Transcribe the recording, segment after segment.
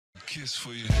kiss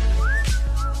for you.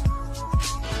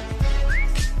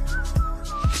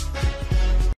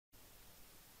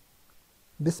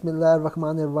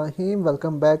 Bismillahirrahmanirrahim.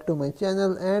 Welcome back to my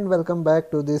channel and welcome back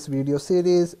to this video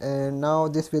series, and now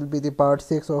this will be the part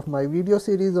 6 of my video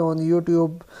series on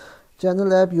YouTube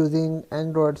channel app using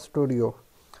Android Studio.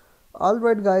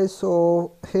 Alright guys,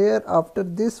 so here after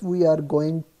this we are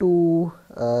going to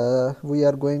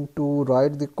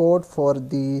write the code for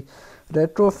the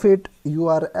retrofit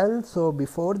URL. So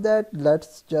before that,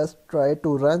 let's just try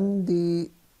to run the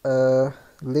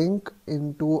link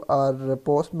into our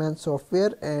Postman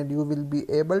software, and you will be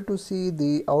able to see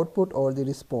the output or the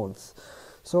response.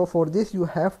 So for this you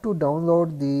have to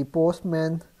download the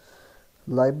Postman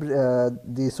library,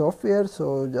 the software.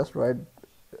 So just write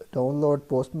download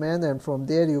Postman, and from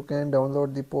there you can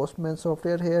download the Postman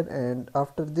software here, and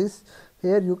after this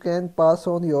here you can pass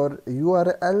on your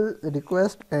URL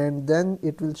request, and then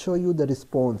it will show you the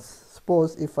response.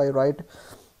 Suppose if I write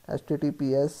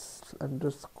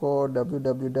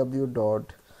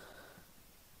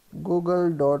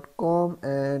https://www.google.com,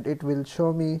 and it will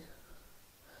show me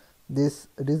this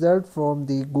result from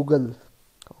the Google.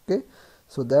 Okay,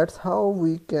 so that's how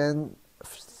we can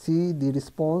see the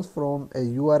response from a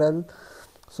URL.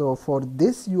 So for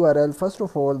this URL, first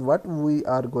of all, what we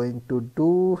are going to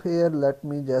do here, let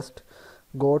me just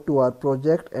go to our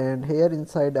project, and here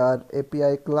inside our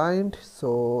API client,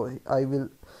 so I will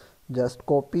just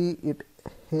copy it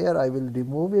here, I will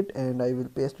remove it and I will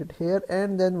paste it here,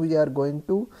 and then we are going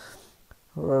to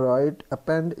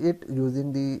append it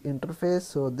using the interface.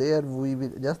 So there we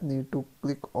will just need to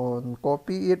click on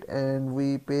copy it and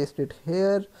we paste it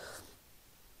here.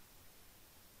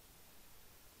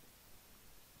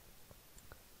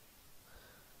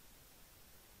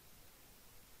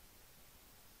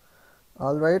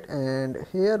 Alright, and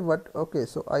here okay,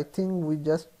 so I think we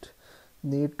just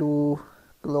need to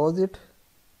close it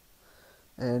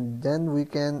and then we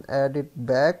can add it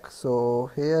back. So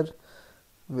here,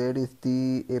 where is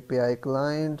the API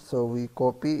client? So we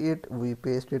copy it, we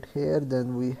paste it here,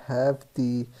 then we have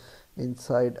the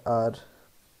inside our,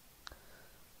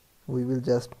 we will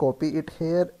just copy it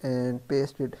here and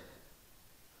paste it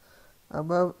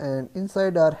above, and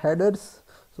inside our headers,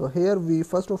 so here we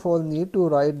first of all need to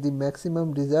write the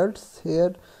maximum results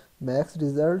here, max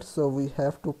results. So we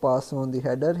have to pass on the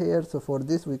header here. So for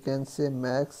this we can say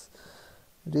max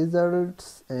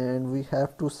results, and we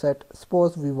have to set,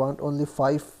 suppose we want only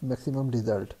 5 maximum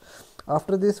result.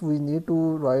 After this we need to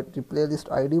write the playlist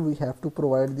ID, we have to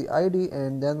provide the ID,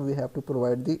 and then we have to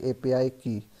provide the API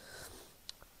key.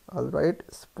 Alright,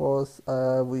 suppose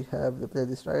we have the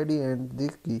playlist ID and the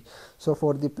key. So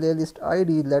for the playlist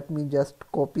ID, let me just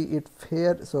copy it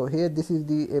here. So here this is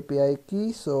the API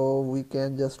key, so we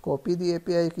can just copy the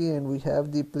API key, and we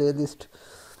have the playlist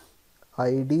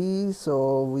ID.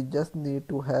 So we just need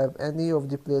to have any of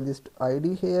the playlist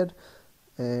ID here,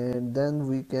 and then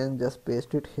we can just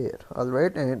paste it here.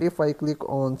 Alright, and if I click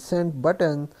on send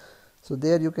button, so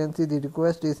there you can see the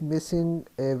request is missing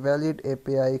a valid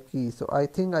API key. So I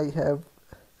think I have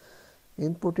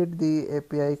inputted the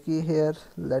API key here.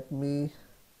 Let me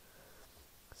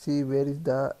see where is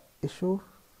the issue.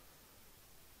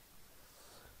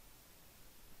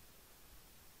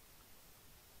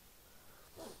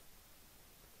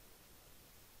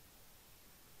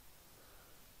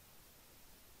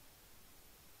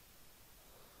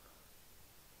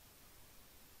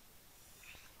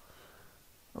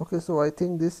 Okay, so I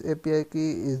think this API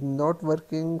key is not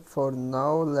working for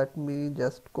now. Let me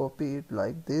just copy it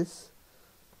like this.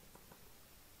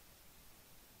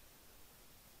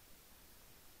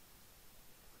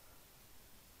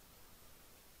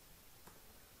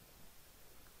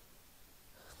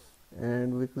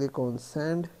 And we click on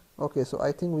send. Okay, so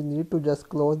I think we need to just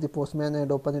close the Postman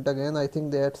and open it again. I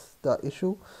think that's the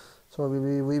issue. So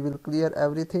we will clear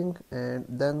everything, and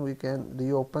then we can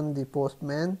reopen the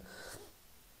Postman.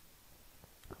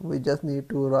 We just need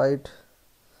to write,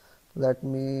 let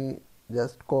me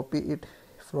just copy it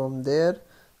from there,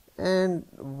 and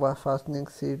fastening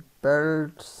seat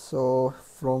belt. So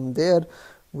from there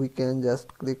we can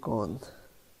just click on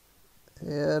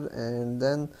here, and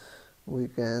then we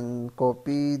can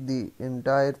copy the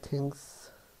entire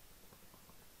things.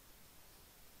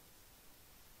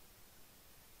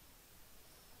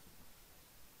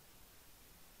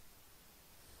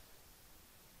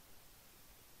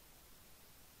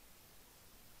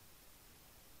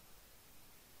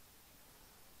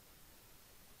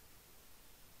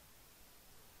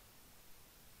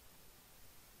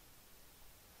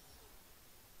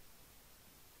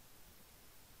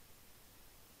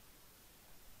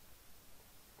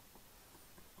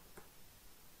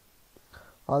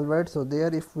 Alright, so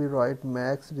there if we write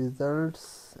max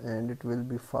results and it will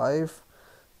be 5,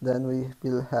 then we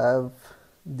will have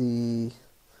the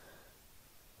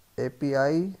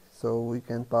API, so we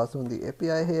can pass on the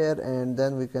API here, and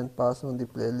then we can pass on the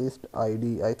playlist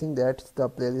ID. I think that's the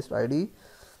playlist ID.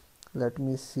 Let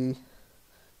me see.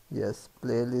 Yes,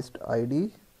 playlist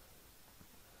ID.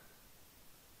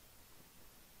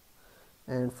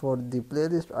 And for the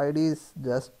playlist IDs,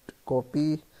 just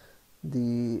copy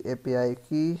the API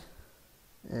key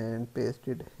and paste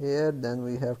it here. Then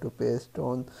we have to paste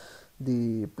on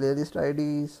the playlist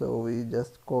ID, so we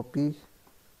just copy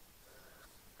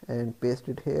and paste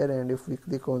it here, and if we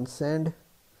click on send,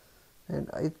 and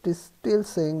it is still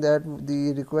saying that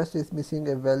the request is missing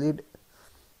a valid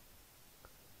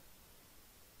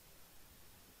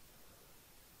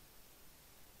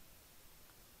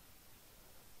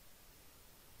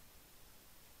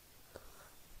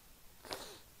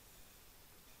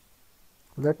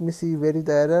let me see where is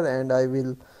the error, and I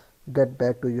will get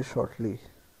back to you shortly.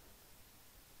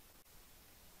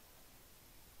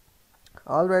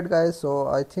 Alright guys, so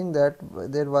I think that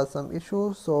there was some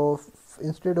issue, so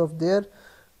instead of there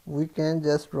we can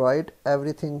just write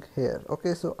everything here.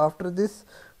 Okay, so after this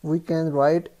we can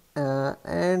write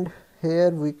and here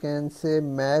we can say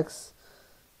max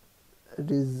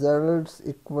results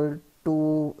equal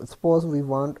to, suppose we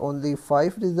want only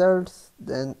 5 results,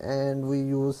 then and we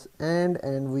use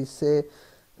and we say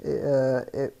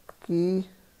a key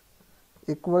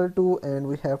equal to, and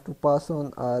we have to pass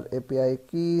on our API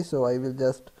key. So I will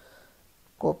just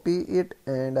copy it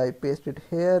and I paste it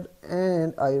here,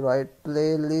 and I write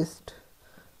playlist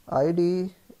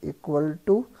ID equal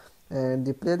to, and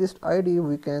the playlist ID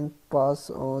we can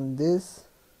pass on this.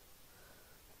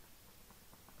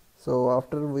 So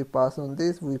after we pass on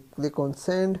this, we click on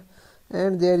send,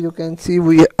 and there you can see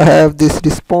we have this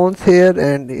response here,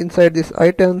 and inside this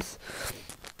items,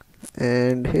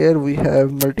 and here we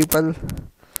have multiple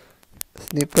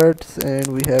snippets and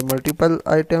we have multiple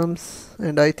items,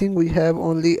 and I think we have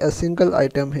only a single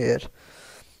item here.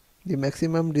 The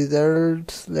maximum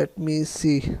results, let me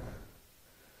see.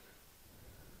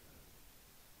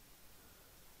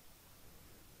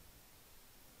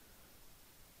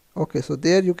 Okay, so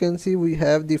there you can see we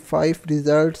have the 5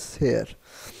 results here.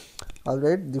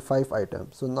 Alright, the 5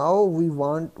 items. So now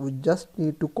we just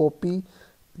need to copy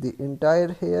the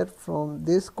entire here from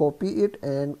this, copy it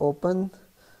and open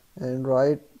and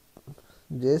write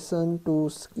JSON to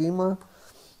schema,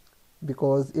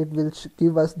 because it will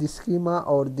give us the schema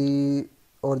or the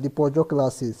Pojo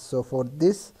classes. So for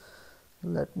this,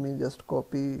 let me just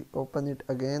copy, open it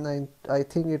again. I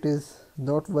think it is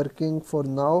not working for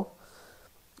now.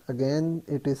 Again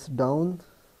it is down,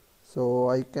 so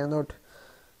I cannot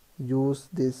use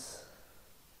this.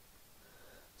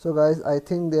 So guys, I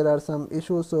think there are some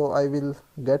issues, so I will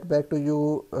get back to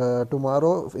you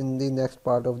tomorrow in the next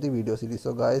part of the video series.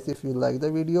 So guys, if you like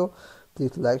the video,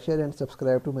 please like, share and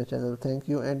subscribe to my channel. Thank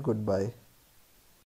you and goodbye.